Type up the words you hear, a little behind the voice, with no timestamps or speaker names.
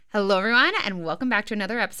Hello, everyone, and welcome back to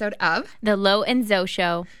another episode of The Lo and Zo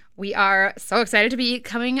Show. We are so excited to be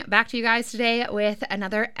coming back to you guys today with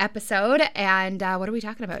another episode. And what are we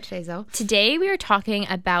talking about today, Zo? Today we are talking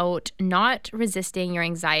about not resisting your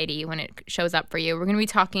anxiety when it shows up for you. We're going to be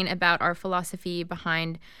talking about our philosophy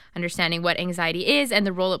behind understanding what anxiety is and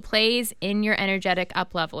the role it plays in your energetic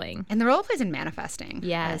up-leveling. And the role it plays in manifesting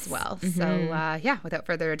as well. So, without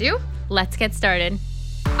further ado, let's get started.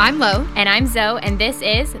 I'm Lo. And I'm Zo, and this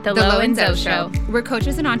is The Lo and Zo Show. We're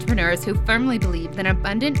coaches and entrepreneurs who firmly believe that an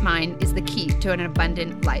abundant mind is the key to an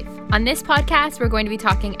abundant life. On this podcast, we're going to be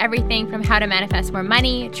talking everything from how to manifest more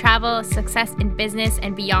money, travel, success in business,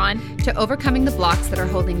 and beyond, to overcoming the blocks that are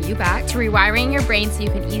holding you back, to rewiring your brain so you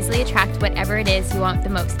can easily attract whatever it is you want the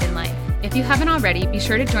most in life. If you haven't already, be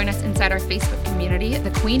sure to join us inside our Facebook community,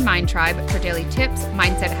 the Queen Mind Tribe, for daily tips,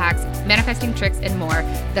 mindset hacks, manifesting tricks, and more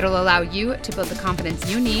that'll allow you to build the confidence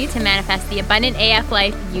you need to manifest the abundant AF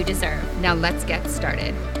life you deserve. Now let's get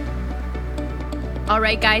started. All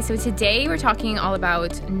right, guys, so today we're talking all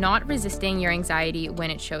about not resisting your anxiety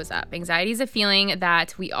when it shows up. Anxiety is a feeling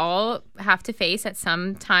that we all have to face at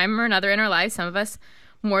some time or another in our lives. Some of us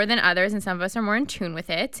more than others, and some of us are more in tune with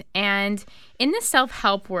it. And in the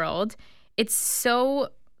self-help world, it's so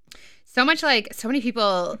much like so many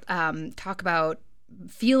people talk about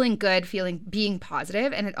feeling good, being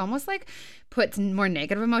positive, and it almost like puts more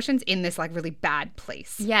negative emotions in this like really bad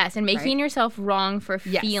place. Yes, and making yourself wrong for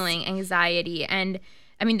feeling anxiety. And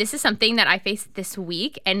I mean, this is something that I faced this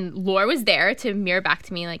week, and Laura was there to mirror back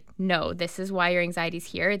to me like, no, this is why your anxiety's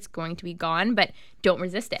here. It's going to be gone, but don't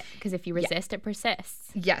resist it, because if you resist, it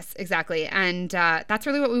persists. Yes, exactly. And that's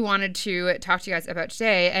really what we wanted to talk to you guys about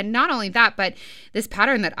today. And not only that, but this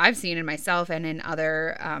pattern that I've seen in myself and in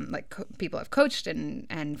other people I've coached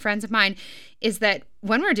and friends of mine is that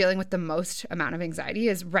when we're dealing with the most amount of anxiety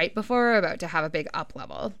is right before we're about to have a big up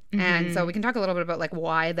level. Mm-hmm. And so we can talk a little bit about like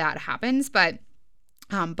why that happens. But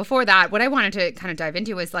before that, what I wanted to kind of dive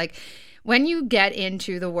into was like, when you get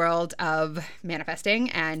into the world of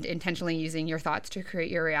manifesting and intentionally using your thoughts to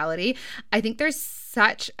create your reality, I think there's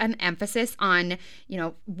such an emphasis on,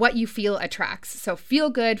 what you feel attracts. So feel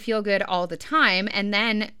good all the time. And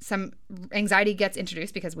then some anxiety gets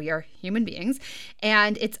introduced because we are human beings.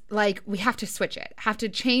 And it's like we have to switch it, have to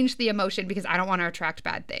change the emotion because I don't want to attract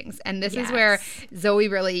bad things. And this is where Zoe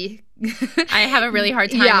really... I have a really hard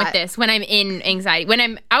time with this when I'm in anxiety. When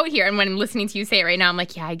I'm out here and when I'm listening to you say it right now, I'm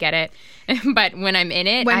like, yeah, I get it. But when I'm in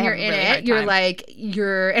it, when you're in it, you're like,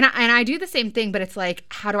 and I do the same thing, but it's like,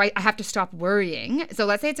 how do I have to stop worrying. So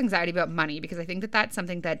let's say it's anxiety about money, because I think that that's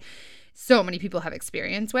something that so many people have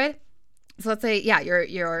experience with. So let's say,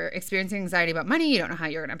 you're experiencing anxiety about money. You don't know how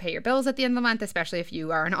you're going to pay your bills at the end of the month, especially if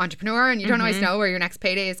you are an entrepreneur and you don't always know where your next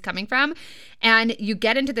payday is coming from. And you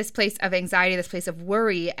get into this place of anxiety, this place of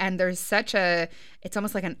worry, and there's it's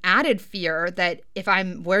almost like an added fear that if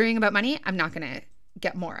I'm worrying about money, I'm not going to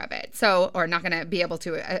get more of it. Or not going to be able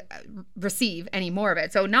to receive any more of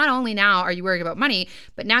it. So not only now are you worried about money,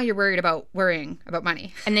 but now you're worried about worrying about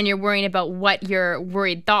money. And then you're worrying about what your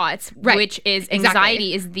worried thoughts, which is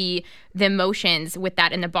anxiety is the emotions with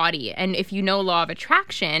that in the body. And if you know law of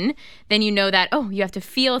attraction, then you know that, you have to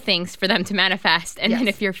feel things for them to manifest. And then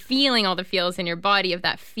if you're feeling all the feels in your body of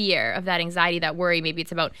that fear, of that anxiety, that worry, maybe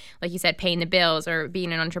it's about, like you said, paying the bills or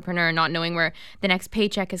being an entrepreneur, not knowing where the next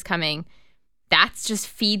paycheck is coming. That just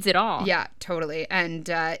feeds it all. Yeah, totally. And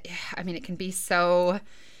it can be so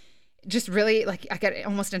just really like I get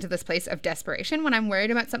almost into this place of desperation when I'm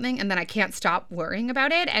worried about something and then I can't stop worrying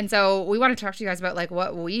about it. And so we want to talk to you guys about like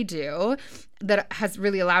what we do that has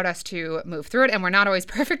really allowed us to move through it. And we're not always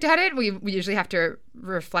perfect at it. We usually have to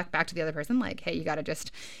reflect back to the other person like, hey, you got to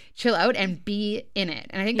just chill out and be in it.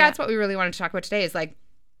 And I think that's what we really wanted to talk about today is like,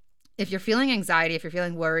 if you're feeling anxiety, if you're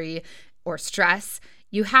feeling worry or stress,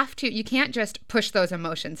 you can't just push those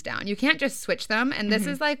emotions down. You can't just switch them. And this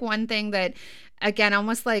is like one thing that, again,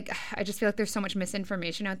 almost like I just feel like there's so much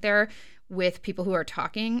misinformation out there with people who are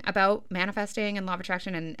talking about manifesting and law of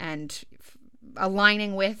attraction and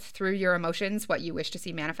aligning with through your emotions what you wish to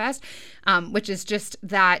see manifest, which is just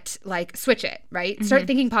that like switch it, right? Start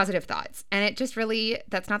thinking positive thoughts. And it just really,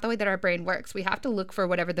 that's not the way that our brain works. We have to look for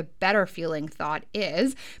whatever the better feeling thought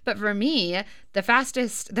is. But for me, the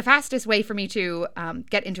fastest way for me to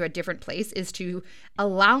get into a different place is to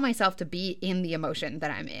allow myself to be in the emotion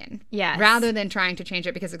that I'm in. Yes. Rather than trying to change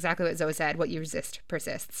it, because exactly what Zoe said, what you resist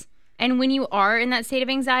persists. And when you are in that state of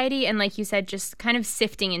anxiety and like you said, just kind of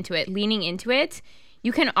sifting into it, leaning into it,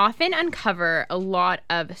 you can often uncover a lot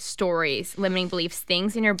of stories, limiting beliefs,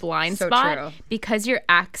 things in your blind spot true. because you're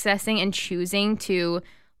accessing and choosing to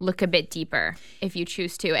look a bit deeper if you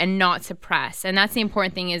choose to and not suppress. And that's the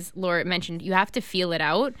important thing is Laura mentioned, you have to feel it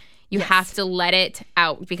out. You have to let it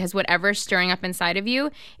out because whatever's stirring up inside of you,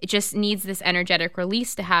 it just needs this energetic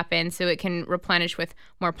release to happen so it can replenish with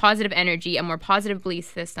more positive energy, a more positive belief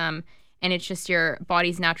system. And it's just your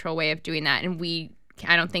body's natural way of doing that. And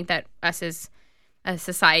I don't think that us as a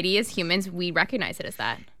society, as humans, we recognize it as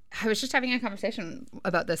that. I was just having a conversation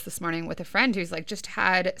about this morning with a friend who's like just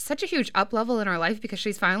had such a huge up level in her life because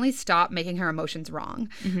she's finally stopped making her emotions wrong.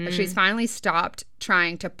 Or she's finally stopped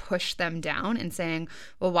trying to push them down and saying,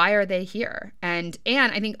 well, why are they here? And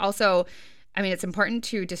I think also, I mean, it's important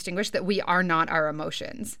to distinguish that we are not our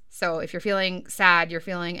emotions. So if you're feeling sad, you're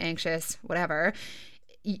feeling anxious, whatever,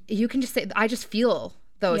 you can just say, I just feel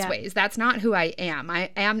those ways. That's not who I am.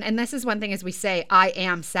 I am, and this is one thing is we say, I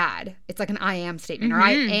am sad. It's like an I am statement, or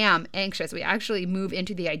I am anxious. We actually move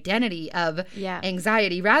into the identity of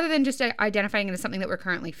anxiety rather than just identifying it as something that we're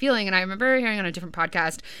currently feeling. And I remember hearing on a different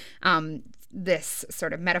podcast this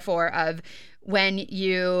sort of metaphor of when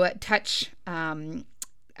you touch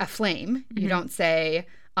a flame, you don't say,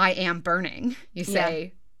 I am burning. You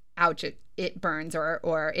say, ouch, it burns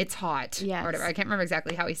or it's hot or whatever. I can't remember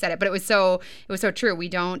exactly how he said it, but it was so true. We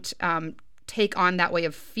don't take on that way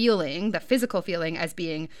of feeling, the physical feeling, as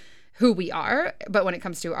being who we are. But when it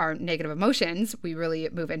comes to our negative emotions, we really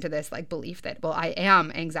move into this like belief that, well, I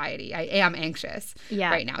am anxiety. I am anxious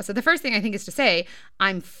right now. So the first thing I think is to say,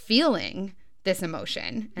 I'm feeling this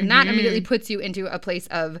emotion. And that immediately puts you into a place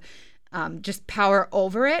of just power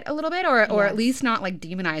over it a little bit, or at least not like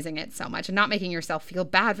demonizing it so much and not making yourself feel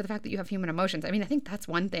bad for the fact that you have human emotions. I mean, I think that's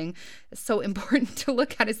one thing that's so important to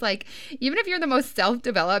look at is like, even if you're the most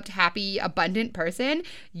self-developed, happy, abundant person,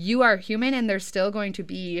 you are human and there's still going to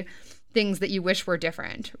be things that you wish were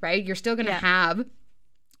different, right? You're still going to have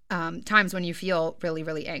times when you feel really,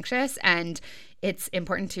 really anxious, and it's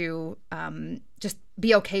important to just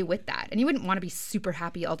be okay with that. And you wouldn't want to be super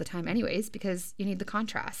happy all the time anyways, because you need the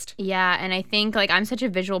contrast. Yeah, and I think like I'm such a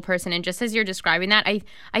visual person, and just as you're describing that,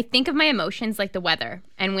 I think of my emotions like the weather.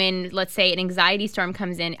 And when, let's say, an anxiety storm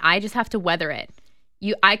comes in, I just have to weather it.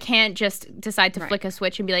 I can't just decide to flick a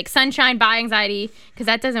switch and be like, sunshine, bye, anxiety, because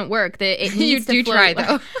that doesn't work. It needs you do try,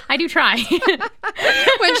 though. I do try.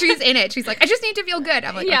 When she's in it, she's like, I just need to feel good.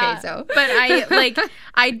 I'm like, okay, so. But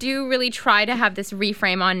I do really try to have this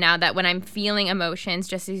reframe on now that when I'm feeling emotions,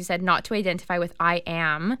 just as you said, not to identify with I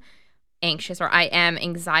am anxious or I am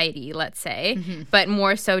anxiety, let's say, but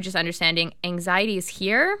more so just understanding anxiety is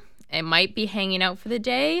here. It might be hanging out for the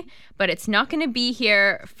day, but it's not going to be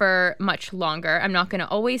here for much longer. I'm not going to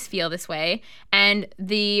always feel this way. And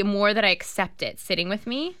the more that I accept it sitting with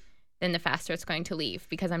me, then the faster it's going to leave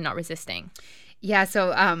because I'm not resisting. Yeah,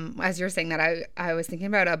 so as you were saying that, I was thinking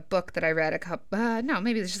about a book that I read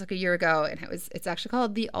maybe it was just like a year ago, and it's actually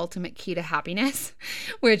called The Ultimate Key to Happiness,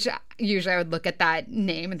 which usually I would look at that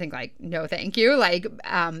name and think like, no, thank you.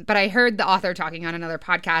 But I heard the author talking on another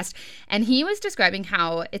podcast, and he was describing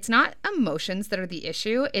how it's not emotions that are the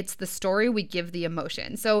issue, it's the story we give the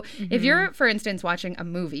emotion. So if you're, for instance, watching a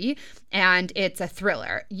movie and it's a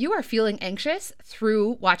thriller, you are feeling anxious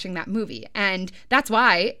through watching that movie, and that's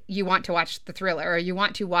why you want to watch the thriller. Or you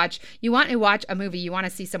want to watch a movie, you want to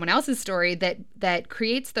see someone else's story that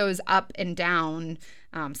creates those up and down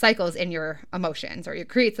cycles in your emotions, or it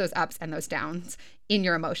creates those ups and those downs in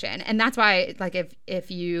your emotion. And that's why, like, if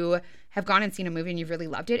you have gone and seen a movie and you've really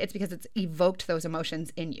loved it, it's because it's evoked those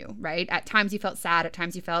emotions in you, right? At times you felt sad, at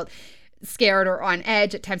times you felt scared or on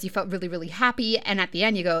edge, at times you felt really, really happy, and at the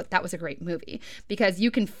end you go, that was a great movie, because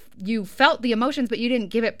you felt the emotions, but you didn't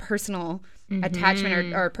give it personal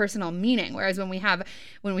attachment or personal meaning. Whereas when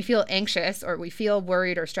we feel anxious or we feel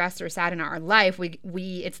worried or stressed or sad in our life, we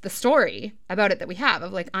it's the story about it that we have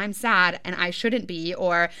of like, I'm sad and I shouldn't be,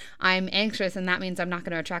 or I'm anxious and that means I'm not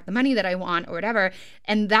going to attract the money that I want, or whatever.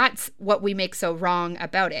 And that's what we make so wrong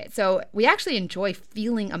about it. So we actually enjoy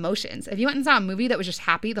feeling emotions. If you went and saw a movie that was just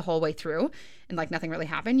happy the whole way through and like nothing really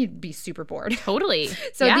happened, you'd be super bored. Totally.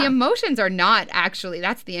 So the emotions are not actually,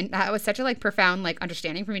 that was such a like profound like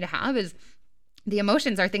understanding for me to have, is the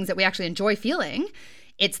emotions are things that we actually enjoy feeling.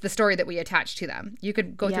 It's the story that we attach to them. You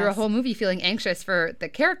could go through a whole movie feeling anxious for the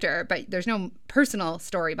character, but there's no personal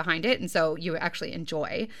story behind it. And so you actually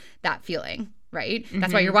enjoy that feeling, right?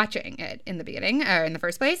 That's why you're watching it in the beginning or in the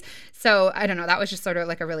first place. So I don't know. That was just sort of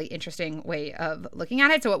like a really interesting way of looking at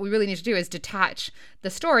it. So what we really need to do is detach the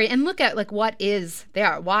story and look at like, what is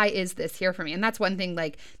there? Why is this here for me? And that's one thing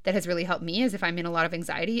like that has really helped me, is if I'm in a lot of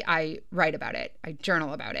anxiety, I write about it. I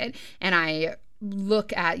journal about it. And I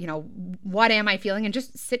look at, what am I feeling, and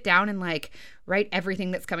just sit down and like write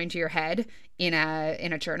everything that's coming to your head in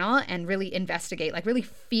a journal and really investigate, like really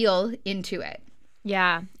feel into it.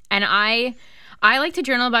 Yeah. And I like to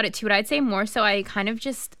journal about it too, but I'd say more so I kind of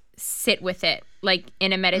just sit with it, like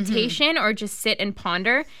in a meditation or just sit and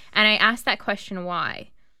ponder. And I ask that question, why?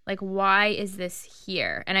 Like, why is this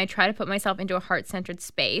here? And I try to put myself into a heart-centered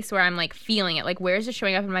space where I'm like feeling it. Like, where is it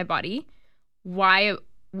showing up in my body? Why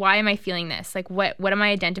am I feeling this? Like, what am I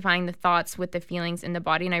identifying the thoughts with the feelings in the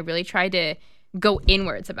body? And I really try to go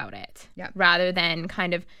inwards about it rather than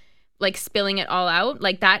kind of like spilling it all out.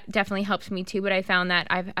 Like that definitely helps me too. But I found that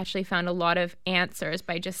I've actually found a lot of answers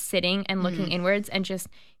by just sitting and looking inwards and just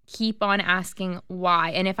keep on asking why.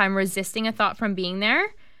 And if I'm resisting a thought from being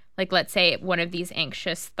there, like let's say one of these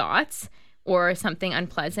anxious thoughts or something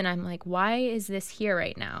unpleasant, I'm like, why is this here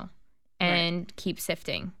right now? And keep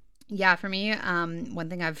sifting. Yeah, for me, one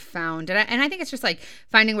thing I've found, and I think it's just like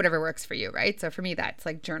finding whatever works for you, right? So for me, that's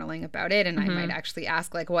like journaling about it. And I might actually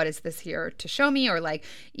ask like, what is this here to show me? Or like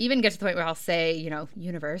even get to the point where I'll say,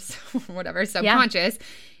 universe, whatever, subconscious,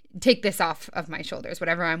 take this off of my shoulders,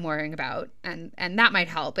 whatever I'm worrying about. And that might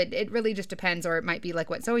help. It really just depends. Or it might be like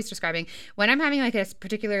what Zoe's describing. When I'm having like a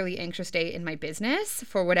particularly anxious day in my business,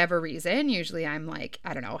 for whatever reason, usually I'm like,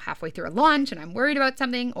 I don't know, halfway through a launch and I'm worried about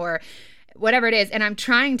something or whatever it is, and I'm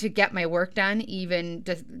trying to get my work done even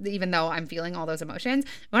though I'm feeling all those emotions.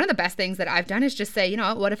 One of the best things that I've done is just say,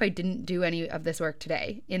 what if I didn't do any of this work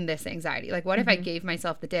today in this anxiety? Like, what if I gave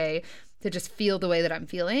myself the day to just feel the way that I'm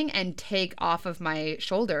feeling and take off of my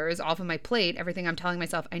shoulders, off of my plate, everything I'm telling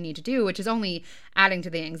myself I need to do, which is only adding to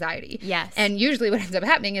the anxiety. Yes. And usually what ends up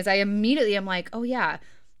happening is I immediately am like, oh yeah,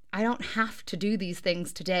 I don't have to do these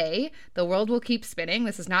things today. The world will keep spinning.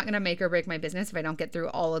 This is not going to make or break my business if I don't get through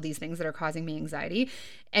all of these things that are causing me anxiety.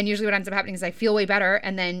 And usually what ends up happening is I feel way better.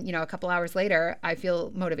 And then, a couple hours later, I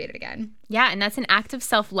feel motivated again. Yeah. And that's an act of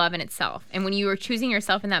self-love in itself. And when you are choosing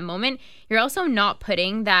yourself in that moment, you're also not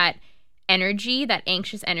putting that energy, that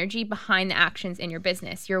anxious energy behind the actions in your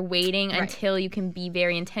business. You're waiting until you can be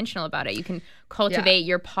very intentional about it. You can cultivate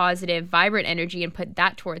your positive, vibrant energy and put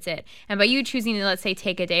that towards it. And by you choosing to, let's say,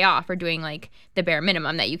 take a day off or doing like the bare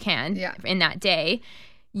minimum that you can in that day,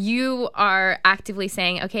 you are actively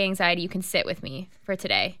saying, okay, anxiety, you can sit with me for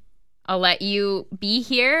today. I'll let you be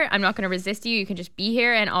here. I'm not going to resist you. You can just be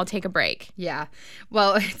here and I'll take a break. Yeah.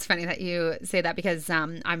 Well, it's funny that you say that because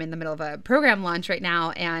I'm in the middle of a program launch right now.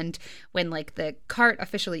 And when like the cart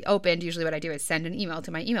officially opened, usually what I do is send an email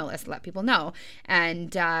to my email list to let people know.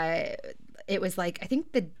 And it was like, I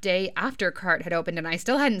think the day after cart had opened and I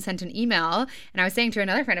still hadn't sent an email. And I was saying to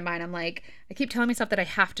another friend of mine, I'm like, I keep telling myself that I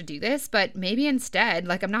have to do this, but maybe instead,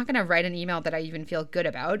 like, I'm not going to write an email that I even feel good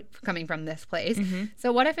about coming from this place.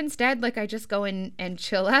 So what if instead, like, I just go in and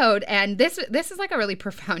chill out? And this is like a really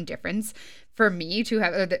profound difference for me to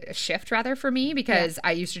have a shift rather for me, because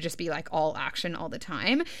I used to just be like all action all the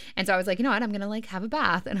time. And so I was like, you know what, I'm going to like have a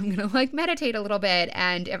bath and I'm going to like meditate a little bit.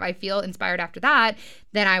 And if I feel inspired after that,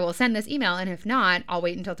 then I will send this email. And if not, I'll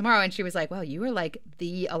wait until tomorrow. And she was like, well, you are like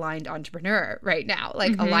the aligned entrepreneur right now,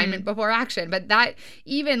 like alignment before action. But that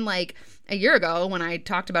even like a year ago when I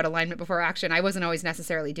talked about alignment before action, I wasn't always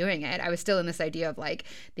necessarily doing it. I was still in this idea of like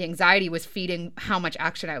the anxiety was feeding how much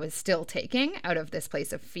action I was still taking out of this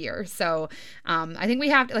place of fear. So I think we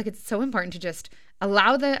have to, like, it's so important to just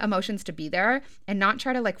allow the emotions to be there and not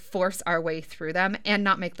try to like force our way through them and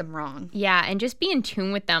not make them wrong. Yeah. And just be in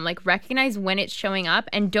tune with them. Like recognize when it's showing up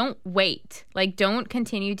and don't wait. Like don't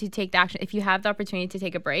continue to take the action. If you have the opportunity to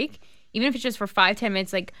take a break, even if it's just for 5-10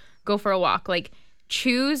 minutes, like go for a walk, like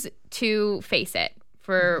choose to face it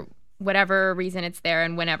for whatever reason it's there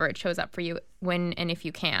and whenever it shows up for you, when and if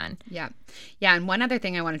you can. Yeah. Yeah. And one other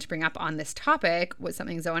thing I wanted to bring up on this topic was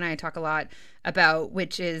something Zoe and I talk a lot about,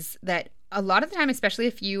 which is that a lot of the time, especially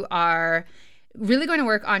if you are really going to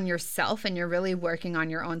work on yourself and you're really working on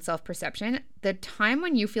your own self-perception, the time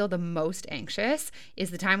when you feel the most anxious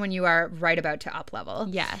is the time when you are right about to up level.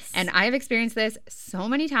 Yes. And I have experienced this so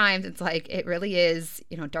many times. It's like, it really is,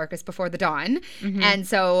 darkest before the dawn. And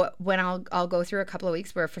so when I'll go through a couple of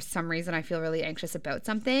weeks where for some reason I feel really anxious about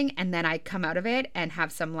something, and then I come out of it and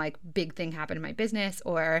have some like big thing happen in my business,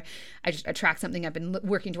 or I just attract something I've been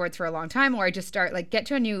working towards for a long time, or I just start like get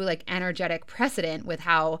to a new like energetic precedent with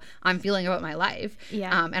how I'm feeling about my life.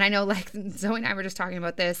 Yeah. And I know like Zoe and I were just talking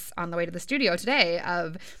about this on the way to the studio video today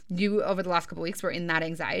of you over the last couple of weeks were in that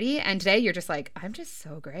anxiety. And today you're just like, I'm just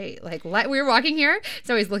so great. Like we were walking here.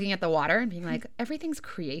 So he's looking at the water and being like, everything's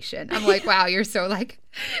creation. I'm like, wow, you're so like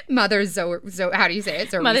Mother Zoe, how do you say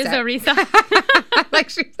it? Mother Zorisa. Like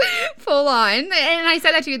she's full on. And I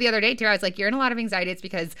said that to you the other day too. I was like, you're in a lot of anxiety. It's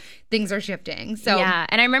because things are shifting. So yeah.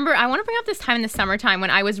 And I remember, I want to bring up this time in the summertime when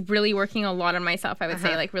I was really working a lot on myself, I would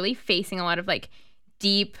say, like really facing a lot of like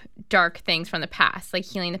deep, dark things from the past, like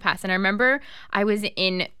healing the past. And I remember I was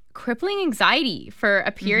in crippling anxiety for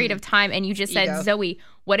a period of time. And you just said, Zoe,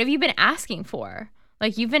 what have you been asking for?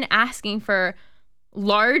 Like you've been asking for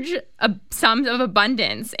large sums of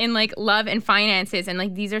abundance in like love and finances, and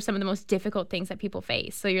like these are some of the most difficult things that people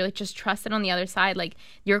face. So you're like, just trust it on the other side. Like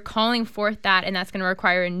you're calling forth that, and that's going to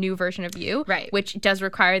require a new version of you, right? Which does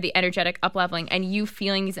require the energetic up leveling, and you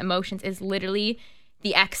feeling these emotions is literally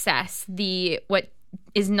the excess, what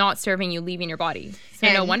is not serving you leaving your body. So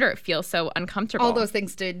and no wonder it feels so uncomfortable. All those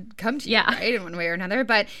things did come to you, right, in one way or another.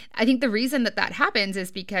 But I think the reason that happens is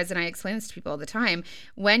because, and I explain this to people all the time,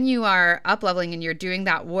 when you are up leveling and you're doing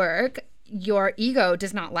that work, your ego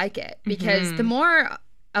does not like it, because the more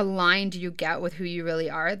aligned you get with who you really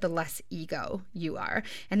are, the less ego you are.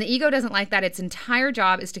 And the ego doesn't like that. Its entire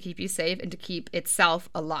job is to keep you safe and to keep itself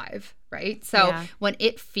alive, right? So when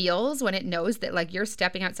it knows that like you're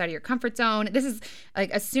stepping outside of your comfort zone, this is like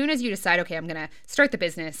as soon as you decide, okay, I'm going to start the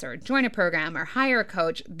business or join a program or hire a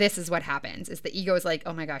coach, this is what happens is the ego is like,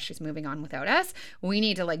 oh my gosh, she's moving on without us. We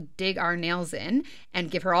need to like dig our nails in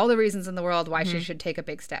and give her all the reasons in the world why she should take a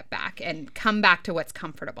big step back and come back to what's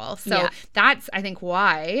comfortable. So that's, I think,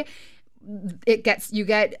 why you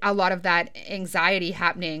get a lot of that anxiety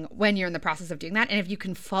happening when you're in the process of doing that. And if you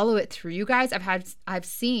can follow it through, you guys, I've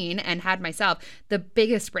seen and had myself the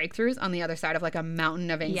biggest breakthroughs on the other side of like a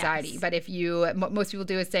mountain of anxiety. But if most people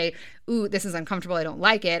do is say, ooh, this is uncomfortable, I don't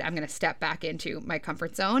like it, I'm going to step back into my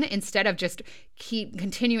comfort zone, instead of just keep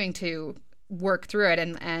continuing to work through it.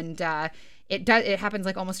 And it happens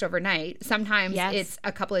like almost overnight. Sometimes it's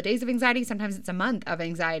a couple of days of anxiety. Sometimes it's a month of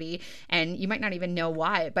anxiety, and you might not even know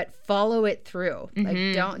why, but follow it through.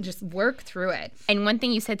 Like don't just work through it. And one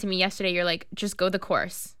thing you said to me yesterday, you're like, just go the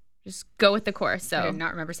course. Just go with the course. So I do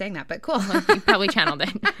not remember saying that, but cool. Well, you probably channeled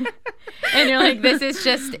it. And you're like, this is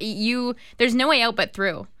just there's no way out but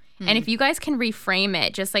through. And if you guys can reframe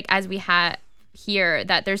it, just like as we had here,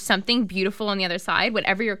 that there's something beautiful on the other side,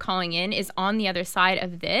 whatever you're calling in is on the other side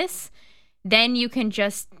of this, then you can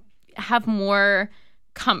just have more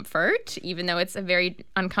comfort, even though it's a very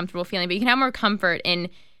uncomfortable feeling, but you can have more comfort in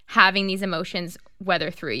having these emotions weather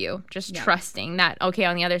through you, just trusting that, okay,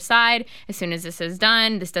 on the other side, as soon as this is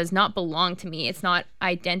done, this does not belong to me. It's not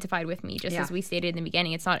identified with me, just as we stated in the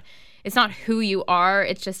beginning. It's not who you are.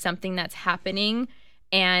 It's just something that's happening,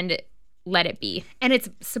 and let it be. And it's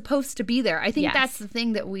supposed to be there. I think that's the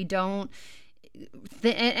thing that we don't...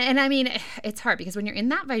 And I mean, it's hard because when you're in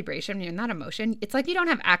that vibration, when you're in that emotion, it's like you don't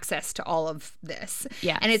have access to all of this.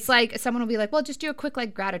 Yeah. And it's like someone will be like, well, just do a quick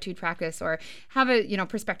like gratitude practice or have a,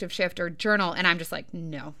 perspective shift or journal. And I'm just like,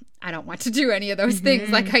 no, I don't want to do any of those things.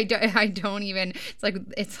 Like I don't even,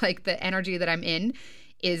 it's like the energy that I'm in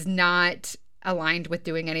is not aligned with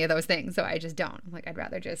doing any of those things. So I just don't. Like, I'd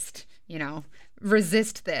rather just,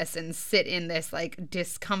 resist this and sit in this like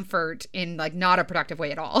discomfort in like not a productive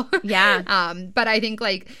way at all. Yeah. But I think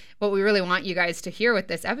like what we really want you guys to hear with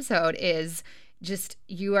this episode is just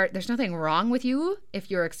there's nothing wrong with you if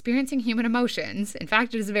you're experiencing human emotions. In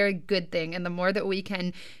fact, it is a very good thing. And the more that we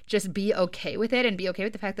can just be okay with it and be okay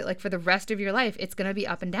with the fact that like for the rest of your life, it's going to be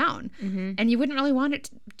up and down. And you wouldn't really want it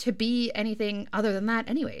to be anything other than that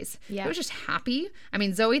anyways. Yeah. It was just happy. I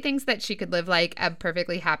mean, Zoe thinks that she could live like a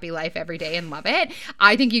perfectly happy life every day and love it.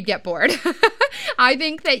 I think you'd get bored. I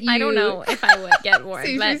think that I don't know if I would get bored,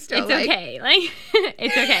 but it's okay. Like,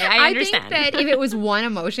 it's okay. I understand. I think that if it was one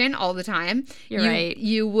emotion all the time, You're right.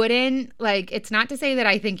 You wouldn't, like, it's not to say that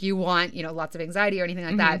I think you want, lots of anxiety or anything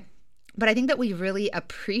like that. But I think that we really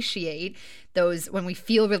appreciate those when we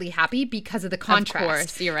feel really happy because of the contrast. Of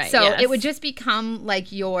course, you're right. So it would just become like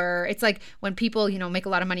it's like when people, make a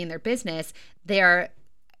lot of money in their business, they're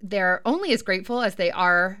only as grateful as they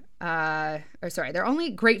are they're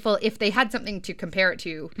only grateful if they had something to compare it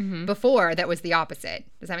to before that was the opposite.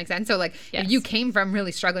 Does that make sense? So like if you came from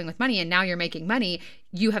really struggling with money and now you're making money,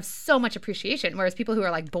 you have so much appreciation. Whereas people who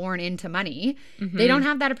are like born into money, they don't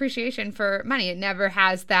have that appreciation for money. It never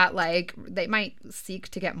has that, like, they might seek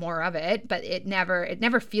to get more of it, but it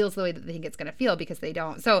never feels the way that they think it's going to feel because they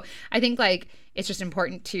don't. So I think like it's just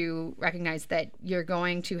important to recognize that you're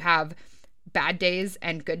going to have bad days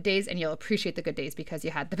and good days, and you'll appreciate the good days because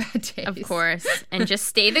you had the bad days. Of course. And just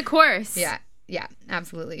stay the course. Yeah. Yeah,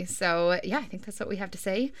 absolutely. So yeah, I think that's what we have to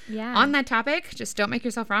say Yeah. on that topic. Just don't make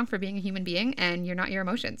yourself wrong for being a human being, and you're not your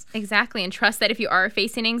emotions. Exactly. And trust that if you are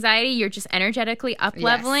facing anxiety, you're just energetically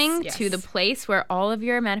up-leveling Yes. to the place where all of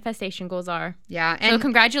your manifestation goals are. Yeah. So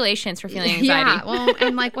congratulations for feeling anxiety. Yeah. Well,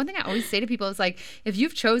 and like one thing I always say to people is like, if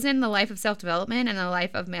you've chosen the life of self-development and the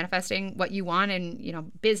life of manifesting what you want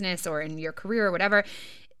in, business or in your career or whatever,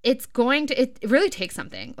 it really takes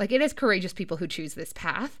something. Like, it is courageous people who choose this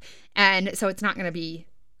path. And so it's not going to be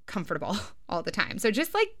comfortable all the time. So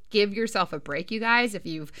just like give yourself a break, you guys. If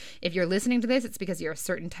you're listening to this, it's because you're a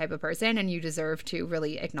certain type of person and you deserve to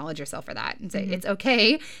really acknowledge yourself for that and say, it's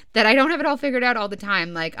okay that I don't have it all figured out all the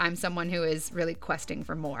time. Like, I'm someone who is really questing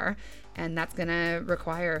for more, and that's going to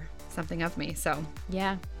require something of me. So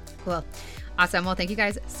Yeah. cool. Awesome. Well, thank you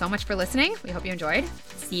guys so much for listening. We hope you enjoyed.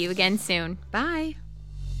 See you again soon. Bye.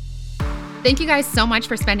 Thank you guys so much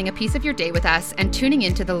for spending a piece of your day with us and tuning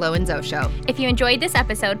into the Lo and Zo Show. If you enjoyed this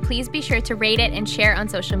episode, please be sure to rate it and share on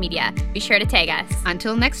social media. Be sure to tag us.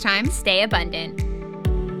 Until next time, Stay abundant.